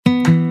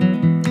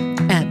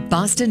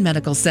Boston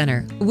Medical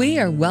Center, we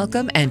are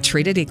welcome and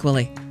treated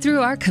equally.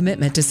 Through our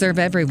commitment to serve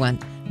everyone,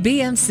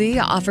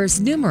 BMC offers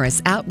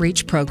numerous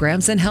outreach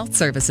programs and health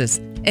services,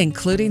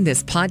 including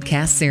this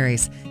podcast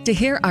series, to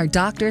hear our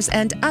doctors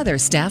and other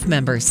staff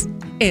members.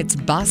 It's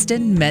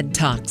Boston Med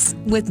Talks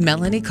with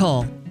Melanie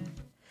Cole.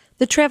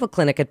 The Travel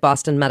Clinic at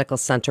Boston Medical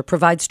Center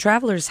provides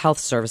travelers' health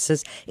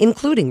services,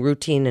 including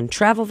routine and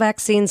travel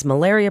vaccines,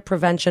 malaria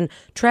prevention,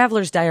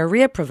 travelers'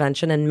 diarrhea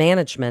prevention, and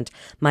management.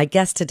 My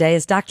guest today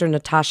is Dr.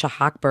 Natasha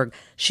Hochberg.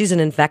 She's an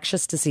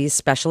infectious disease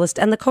specialist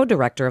and the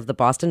co-director of the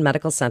Boston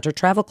Medical Center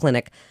Travel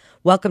Clinic.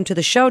 Welcome to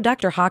the show,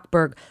 Dr.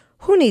 Hochberg.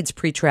 Who needs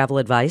pre-travel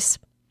advice?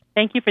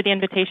 Thank you for the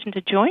invitation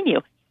to join you.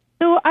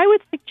 So I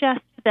would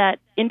suggest that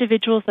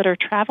individuals that are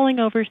traveling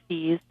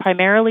overseas,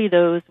 primarily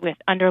those with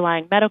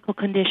underlying medical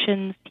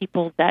conditions,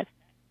 people that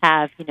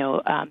have,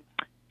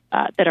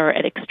 that are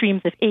at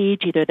extremes of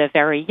age, either the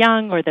very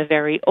young or the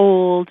very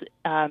old,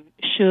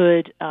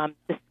 should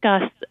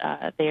discuss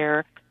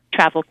their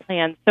travel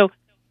plans. So,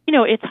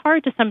 it's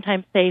hard to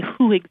sometimes say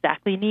who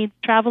exactly needs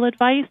travel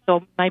advice.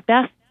 So my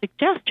best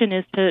suggestion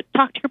is to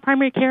talk to your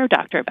primary care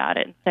doctor about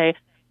it and say,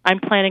 I'm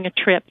planning a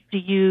trip. Do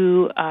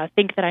you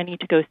think that I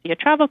need to go see a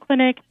travel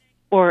clinic?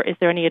 Or is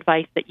there any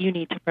advice that you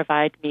need to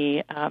provide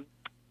me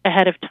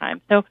ahead of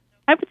time? So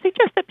I would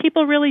suggest that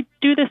people really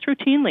do this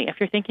routinely. If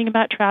you're thinking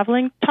about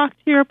traveling, talk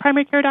to your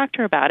primary care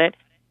doctor about it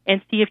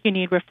and see if you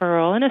need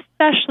referral. And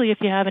especially if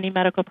you have any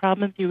medical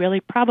problems, you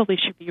really probably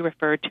should be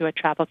referred to a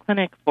travel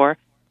clinic for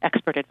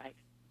expert advice.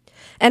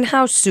 And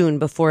how soon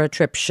before a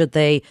trip should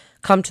they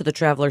come to the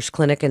traveler's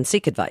clinic and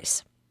seek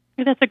advice?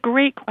 That's a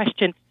great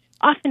question.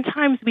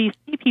 Oftentimes we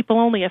see people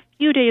only a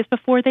few days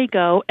before they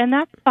go, and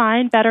that's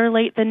fine, better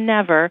late than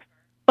never.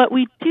 But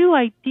we do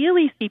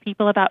ideally see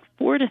people about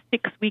 4 to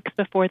 6 weeks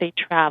before they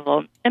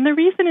travel. And the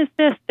reason is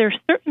this: there are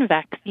certain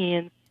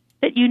vaccines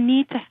that you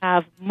need to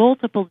have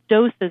multiple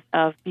doses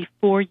of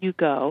before you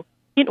go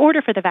in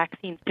order for the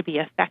vaccines to be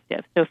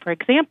effective. So, for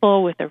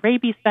example, with a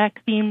rabies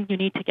vaccine, you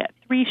need to get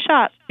 3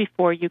 shots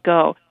before you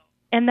go.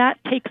 And that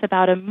takes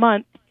about a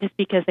month, just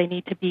because they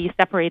need to be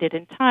separated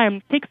in time.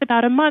 It takes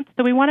about a month,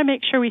 so we want to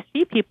make sure we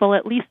see people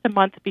at least a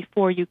month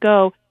before you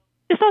go.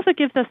 This also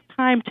gives us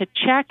time to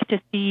check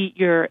to see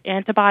your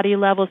antibody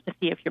levels, to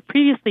see if you're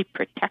previously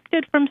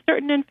protected from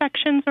certain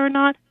infections or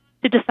not,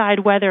 to decide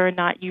whether or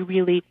not you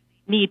really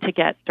need to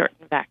get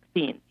certain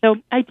vaccines. So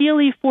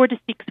ideally, 4 to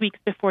 6 weeks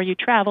before you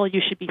travel,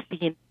 you should be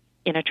seen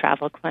in a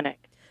travel clinic.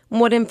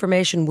 What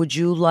information would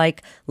you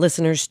like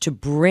listeners to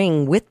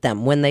bring with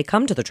them when they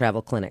come to the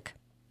travel clinic?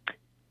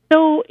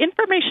 So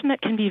information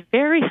that can be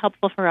very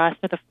helpful for us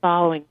are the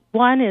following.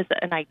 One is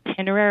an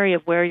itinerary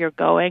of where you're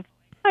going.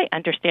 I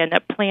understand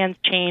that plans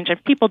change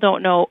and people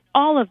don't know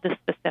all of the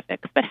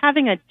specifics, but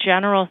having a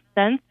general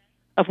sense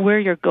of where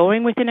you're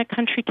going within a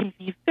country can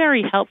be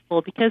very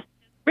helpful because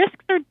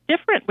risks are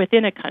different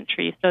within a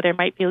country. So there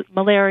might be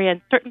malaria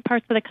in certain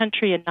parts of the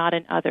country and not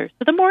in others.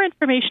 So the more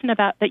information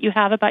that you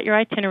have about your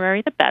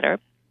itinerary, the better.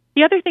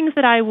 The other things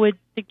that I would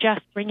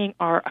suggest bringing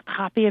are a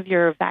copy of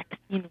your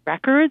vaccine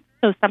records.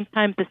 So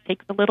sometimes this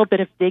takes a little bit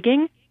of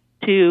digging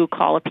to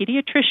call a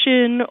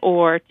pediatrician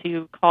or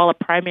to call a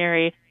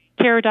primary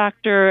care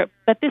doctor,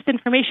 but this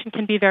information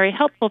can be very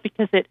helpful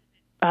because it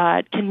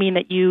can mean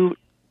that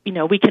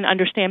we can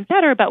understand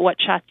better about what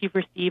shots you've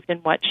received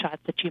and what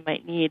shots that you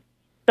might need.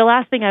 The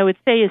last thing I would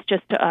say is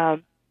just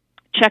to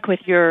check with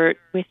your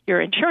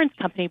insurance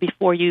company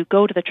before you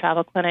go to the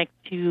travel clinic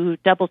to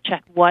double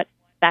check what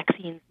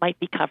vaccines might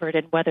be covered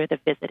and whether the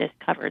visit is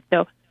covered.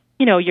 So,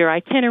 your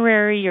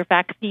itinerary, your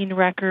vaccine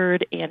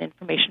record, and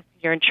information from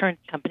your insurance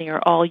company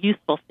are all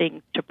useful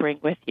things to bring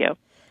with you.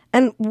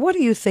 And what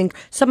do you think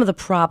some of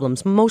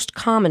the most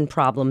common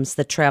problems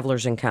that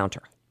travelers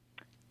encounter?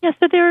 Yeah,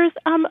 so there's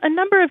a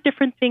number of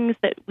different things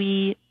that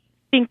we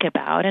think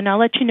about, and I'll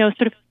let you know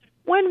sort of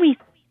when we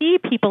see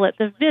people at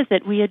the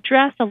visit, we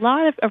address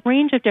a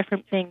range of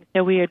different things.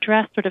 So we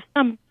address sort of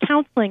some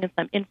counseling and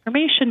some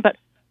information, but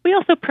we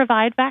also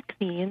provide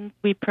vaccines.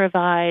 We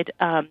provide,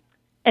 and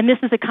this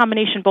is a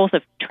combination both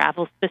of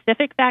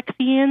travel-specific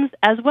vaccines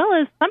as well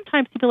as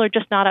sometimes people are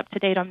just not up to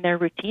date on their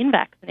routine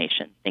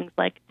vaccinations, things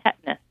like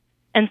tetanus.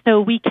 And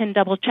so we can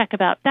double-check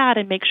about that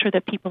and make sure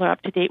that people are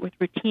up to date with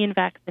routine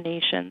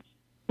vaccinations.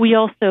 We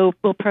also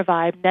will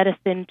provide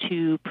medicine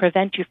to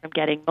prevent you from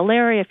getting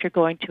malaria if you're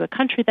going to a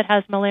country that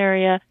has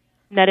malaria,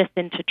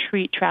 medicine to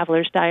treat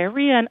travelers'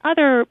 diarrhea, and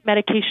other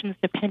medications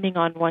depending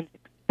on one's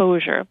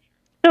exposure.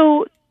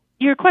 So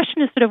your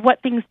question is sort of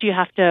what things do you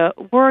have to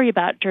worry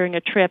about during a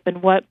trip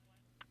and what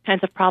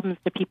kinds of problems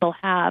do people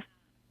have?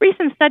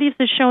 Recent studies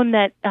have shown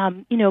that,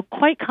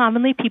 quite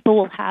commonly people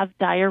will have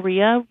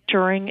diarrhea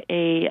during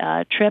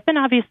a trip, and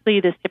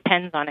obviously this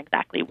depends on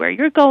exactly where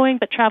you're going,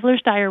 but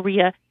travelers'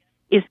 diarrhea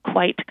is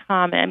quite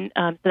common,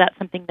 so that's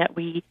something that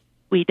we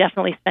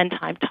definitely spend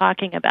time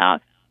talking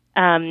about.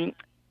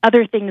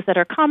 Other things that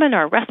are common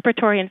are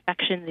respiratory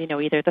infections,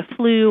 either the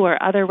flu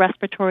or other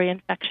respiratory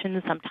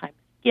infections, sometimes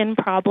skin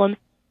problems.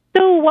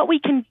 So what we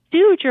can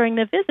do during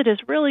the visit is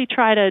really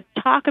try to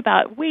talk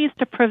about ways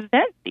to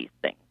prevent these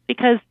things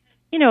because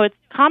it's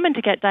common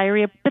to get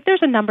diarrhea, but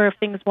there's a number of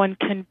things one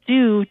can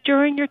do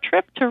during your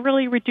trip to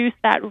really reduce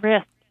that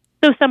risk.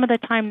 So some of the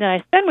time that I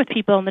spend with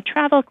people in the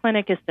travel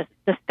clinic is to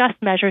discuss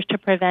measures to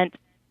prevent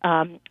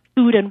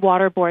food and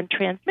waterborne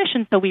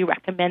transmission. So we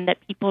recommend that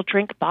people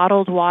drink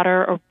bottled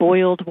water or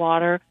boiled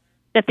water,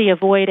 that they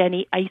avoid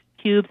any ice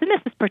cubes, and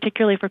this is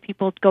particularly for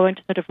people going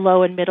to sort of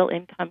low and middle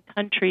income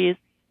countries,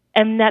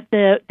 and that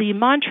the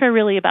mantra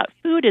really about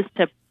food is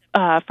to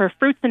for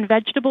fruits and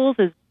vegetables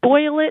is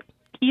boil it,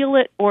 peel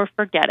it, or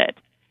forget it.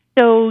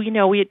 So,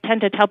 we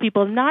tend to tell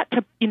people not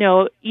to,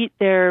 eat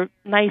their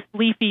nice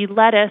leafy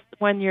lettuce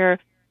when you're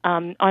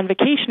on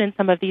vacation in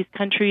some of these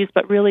countries,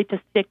 but really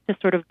to stick to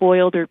sort of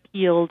boiled or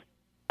peeled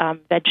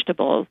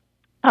vegetables.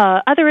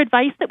 Other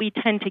advice that we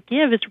tend to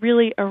give is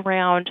really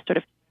around sort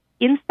of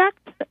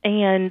insects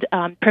and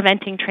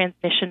preventing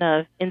transmission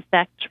of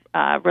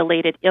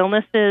insect-related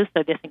illnesses.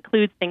 So this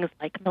includes things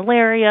like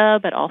malaria,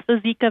 but also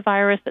Zika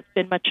virus that's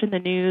been much in the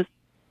news.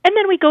 And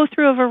then we go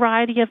through a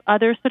variety of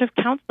other sort of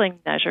counseling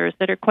measures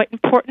that are quite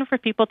important for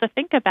people to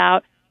think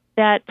about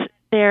that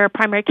their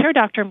primary care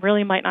doctor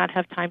really might not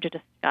have time to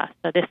discuss.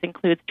 So this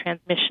includes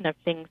transmission of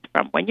things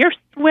from when you're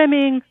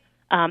swimming.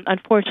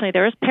 Unfortunately,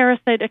 there is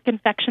parasitic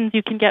infections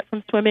you can get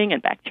from swimming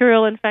and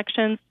bacterial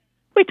infections.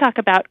 We talk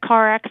about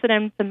car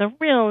accidents and the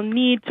real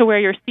need to wear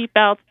your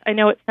seatbelts. I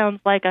know it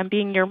sounds like I'm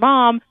being your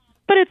mom,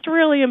 but it's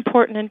really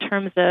important in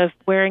terms of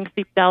wearing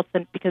seatbelts,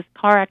 and because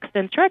car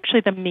accidents are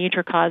actually the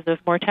major cause of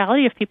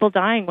mortality of people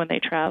dying when they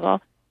travel.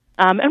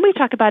 And we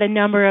talk about a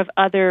number of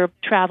other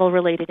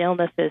travel-related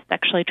illnesses,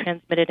 sexually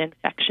transmitted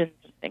infections,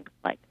 and things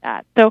like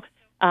that. So,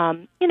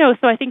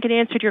 so I think in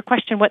answer to your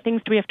question, what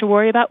things do we have to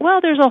worry about?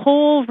 Well, there's a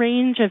whole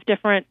range of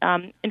different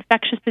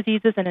infectious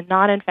diseases and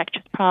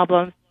non-infectious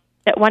problems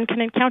that one can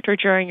encounter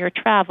during your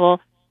travel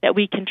that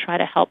we can try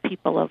to help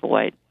people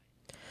avoid.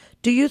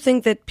 Do you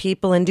think that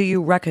people, and do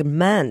you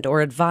recommend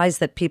or advise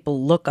that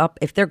people look up,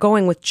 if they're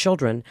going with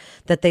children,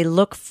 that they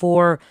look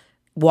for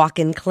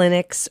walk-in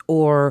clinics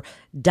or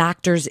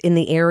doctors in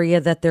the area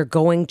that they're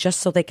going just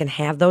so they can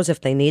have those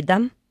if they need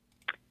them?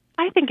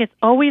 I think it's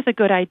always a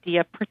good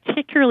idea,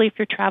 particularly if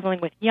you're traveling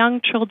with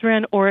young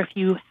children or if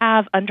you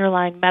have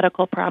underlying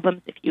medical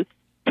problems, if you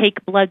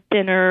take blood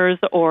thinners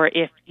or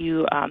if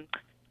you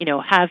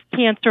have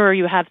cancer or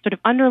you have sort of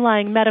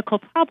underlying medical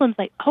problems.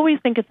 I always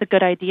think it's a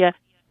good idea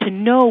to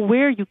know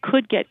where you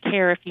could get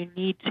care if you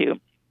need to.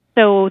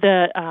 So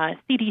the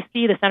CDC,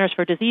 the Centers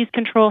for Disease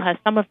Control, has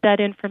some of that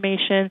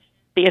information.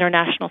 The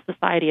International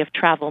Society of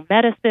Travel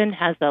Medicine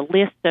has a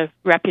list of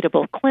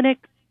reputable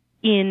clinics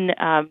in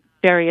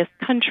various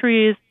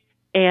countries,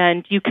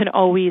 and you can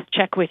always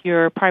check with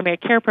your primary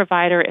care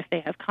provider if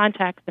they have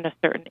contacts in a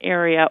certain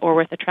area or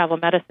with a travel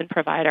medicine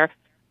provider.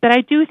 But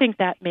I do think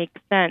that makes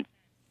sense.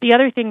 The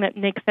other thing that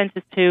makes sense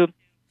is to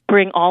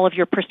bring all of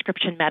your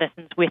prescription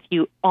medicines with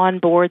you on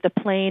board the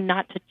plane,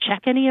 not to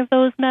check any of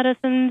those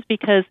medicines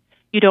because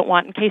you don't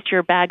want, in case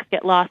your bags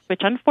get lost,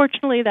 which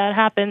unfortunately that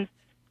happens,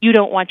 you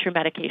don't want your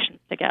medications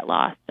to get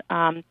lost.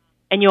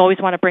 And you always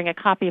want to bring a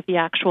copy of the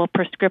actual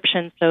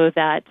prescription so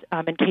that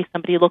in case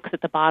somebody looks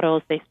at the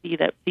bottles, they see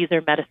that these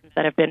are medicines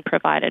that have been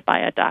provided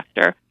by a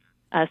doctor.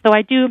 So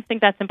I do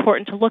think that's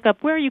important to look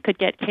up where you could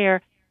get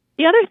care.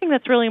 The other thing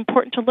that's really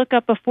important to look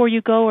up before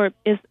you go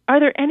is, are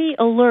there any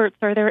alerts,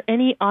 are there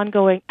any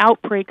ongoing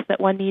outbreaks that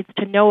one needs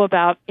to know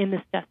about in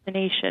this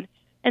destination?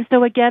 And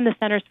so again, the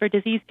Centers for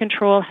Disease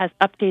Control has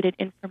updated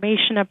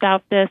information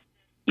about this.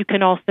 You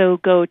can also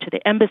go to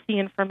the embassy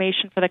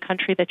information for the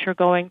country that you're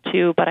going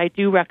to, but I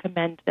do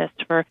recommend this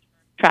for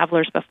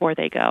travelers before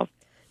they go.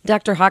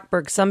 Dr.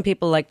 Hochberg, some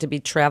people like to be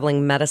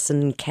traveling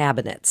medicine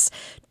cabinets.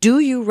 Do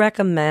you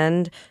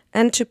recommend,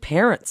 and to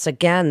parents,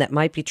 again, that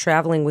might be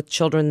traveling with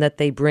children, that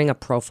they bring a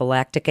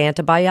prophylactic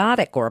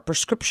antibiotic or a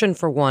prescription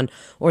for one,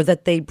 or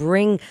that they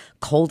bring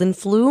cold and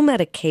flu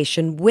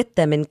medication with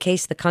them in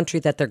case the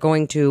country that they're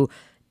going to,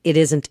 it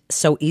isn't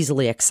so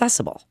easily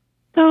accessible?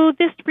 So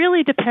this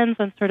really depends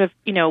on sort of,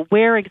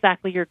 where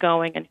exactly you're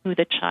going and who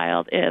the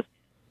child is.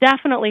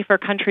 Definitely for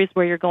countries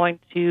where you're going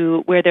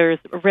to, where there's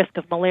a risk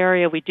of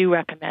malaria, we do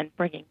recommend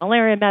bringing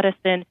malaria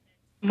medicine.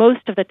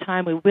 Most of the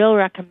time, we will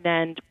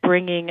recommend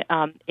bringing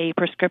a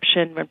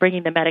prescription or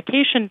bringing the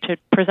medication to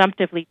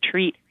presumptively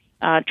treat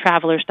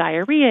travelers'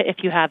 diarrhea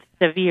if you have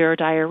severe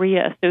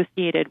diarrhea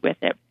associated with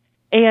it.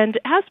 And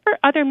as for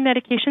other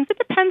medications, it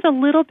depends a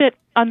little bit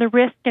on the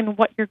risk and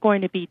what you're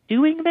going to be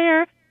doing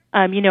there.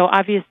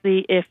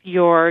 Obviously, if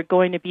you're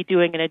going to be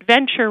doing an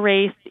adventure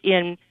race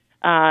in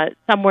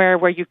somewhere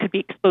where you could be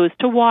exposed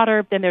to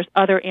water, then there's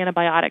other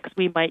antibiotics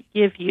we might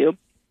give you.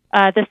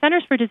 The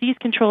Centers for Disease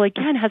Control,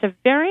 again, has a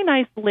very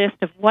nice list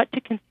of what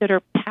to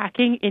consider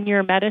packing in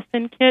your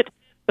medicine kit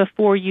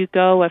before you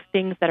go, of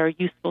things that are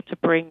useful to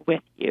bring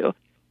with you.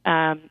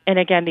 And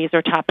again, these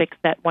are topics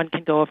that one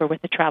can go over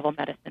with a travel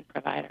medicine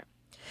provider.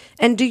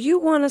 And do you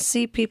want to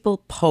see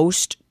people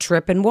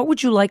post-trip, and what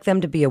would you like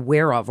them to be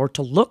aware of or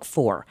to look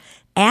for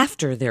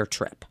after their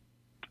trip?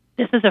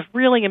 This is a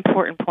really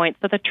important point.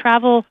 So the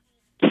travel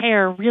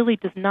care really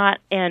does not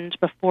end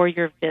before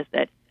your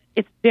visit.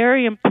 It's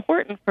very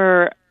important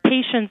for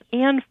patients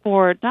and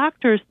for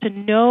doctors to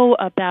know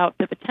about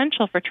the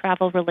potential for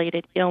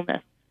travel-related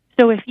illness.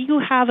 So if you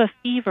have a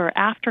fever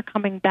after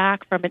coming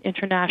back from an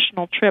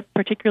international trip,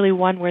 particularly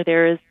one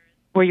where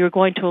you're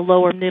going to a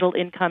lower middle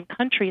income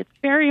country, it's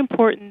very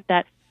important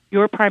that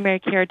your primary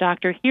care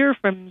doctor hear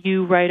from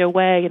you right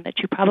away and that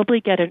you probably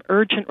get an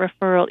urgent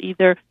referral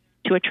either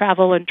to a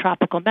travel and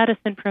tropical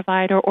medicine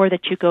provider or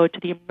that you go to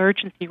the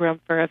emergency room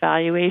for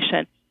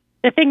evaluation.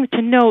 The thing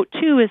to note,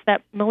 too, is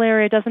that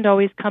malaria doesn't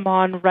always come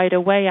on right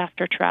away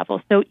after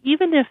travel. So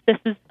even if this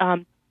is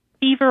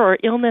fever or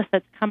illness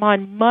that's come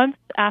on months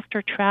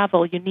after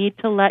travel, you need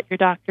to let your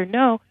doctor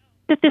know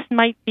that this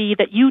might be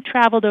that you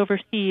traveled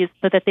overseas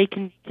so that they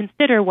can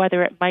consider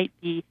whether it might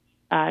be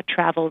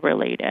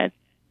travel-related.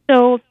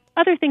 So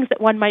other things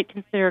that one might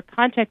consider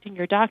contacting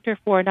your doctor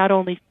for, not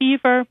only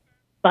fever,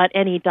 but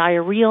any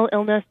diarrheal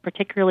illness,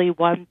 particularly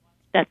one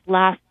that's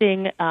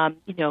lasting,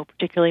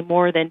 particularly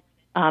more than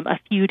a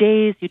few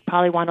days. You'd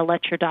probably want to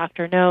let your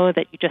doctor know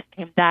that you just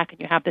came back and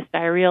you have this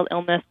diarrheal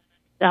illness.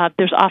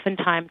 There's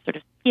oftentimes sort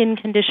of skin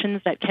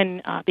conditions that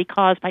can be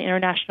caused by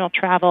international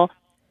travel.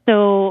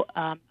 So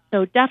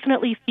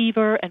definitely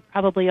fever and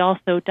probably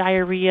also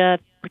diarrhea,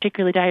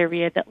 particularly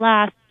diarrhea that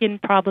lasts, skin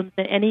problems,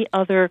 and any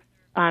other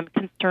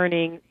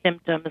concerning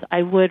symptoms.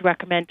 I would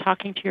recommend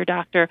talking to your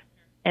doctor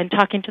and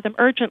talking to them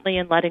urgently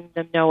and letting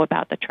them know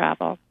about the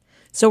travel.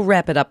 So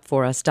wrap it up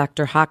for us,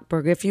 Dr.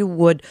 Hochberg, if you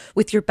would,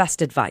 with your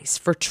best advice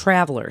for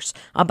travelers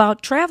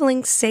about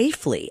traveling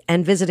safely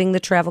and visiting the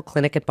travel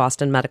clinic at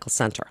Boston Medical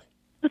Center.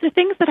 So the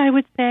things that I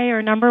would say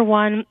are, number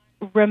one,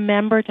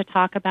 remember to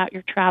talk about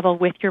your travel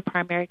with your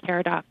primary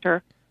care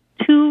doctor.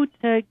 Two,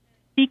 to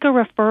seek a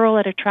referral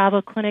at a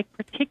travel clinic,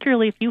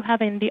 particularly if you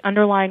have any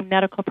underlying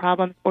medical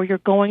problems or you're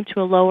going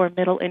to a lower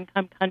middle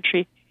income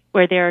country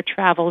where there are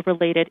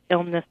travel-related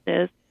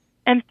illnesses.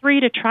 And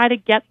three, to try to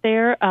get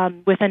there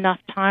with enough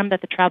time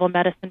that the travel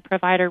medicine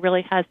provider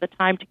really has the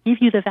time to give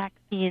you the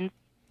vaccines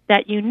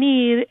that you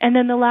need. And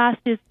then the last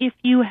is if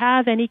you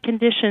have any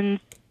conditions,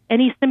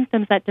 any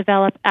symptoms that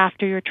develop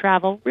after your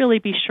travel, really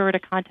be sure to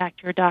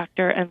contact your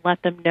doctor and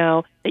let them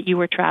know that you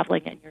were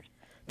traveling and you're.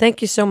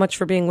 Thank you so much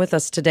for being with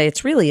us today.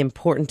 It's really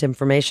important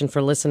information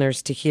for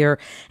listeners to hear.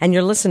 And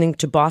you're listening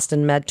to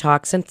Boston Med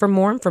Talks. And for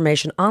more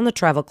information on the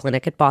travel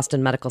clinic at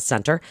Boston Medical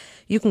Center,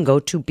 you can go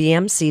to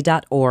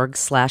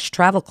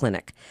bmc.org/travel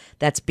clinic.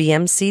 That's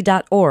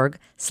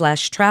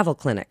bmc.org/travel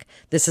clinic.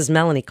 This is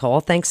Melanie Cole.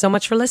 Thanks so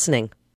much for listening.